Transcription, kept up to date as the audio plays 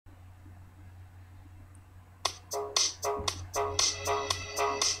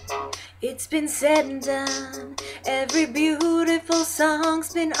It's been said and done. Every beautiful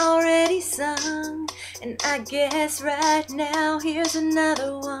song's been already sung. And I guess right now here's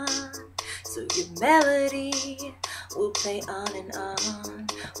another one. So your melody will play on and on.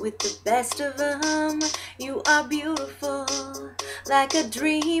 With the best of them, you are beautiful. Like a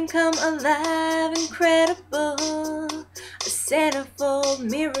dream come alive, incredible. A centerfold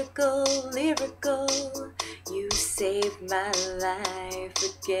miracle, lyrical. You saved my life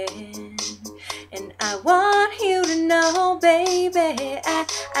again. And I want you to know, baby,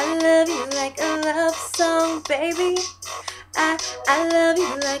 I love you like a love song, baby. I love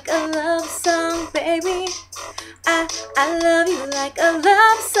you like a love song, baby. I love you like a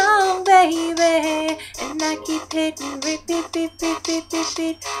love song, baby. And I keep hitting repeat, repeat, repeat,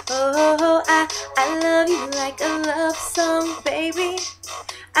 repeat. Oh, I love you like a love song, baby.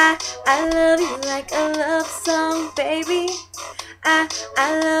 I love you like a love song, baby. I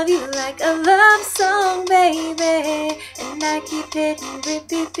love you like a love song, baby. And I keep hitting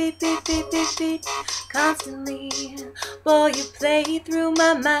repeat, repeat, repeat, repeat constantly. Boy, you play through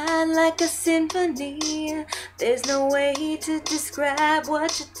my mind like a symphony. There's no way to describe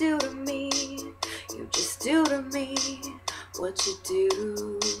what you do to me. You just do to me what you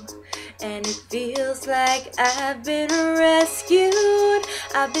do. And it feels like I've been rescued.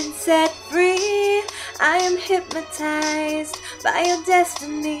 I've been set free. I am hypnotized by your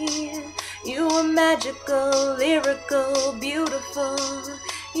destiny. You are magical, lyrical, beautiful.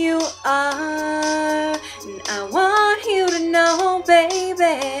 You are. And I want you to know,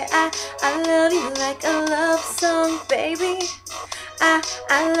 baby, I love you like a love song, baby.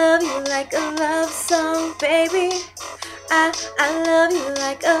 I love you like a love song, baby. I love you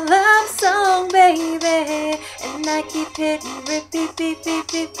like a love song, baby. And I keep hitting repeat, repeat,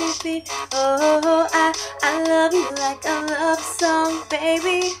 repeat, repeat. Oh, I love you like a love song,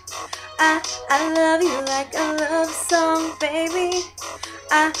 baby. I love you like a love song, baby.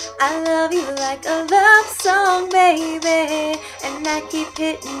 I love you like a love song, baby. And I keep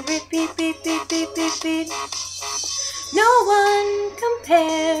hitting repeat, repeat, repeat, repeat. No one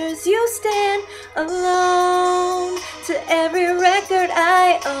compares, you stand alone to every record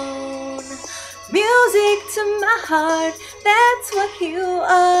I own. Music to my heart, that's what you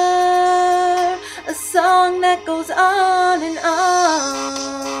are. A song that goes on and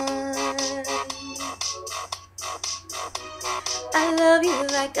on. I love you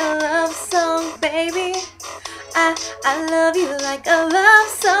like a love song, baby. I love you like a love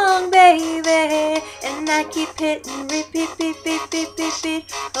song, baby. And I keep hitting repeat, repeat, repeat,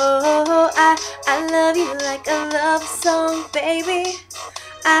 repeat. Oh, I love you like a love song, baby.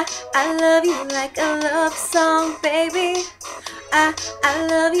 I love you like a love song, baby. I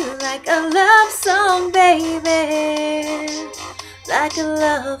love you like a love song, baby. Like a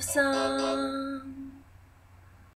love song.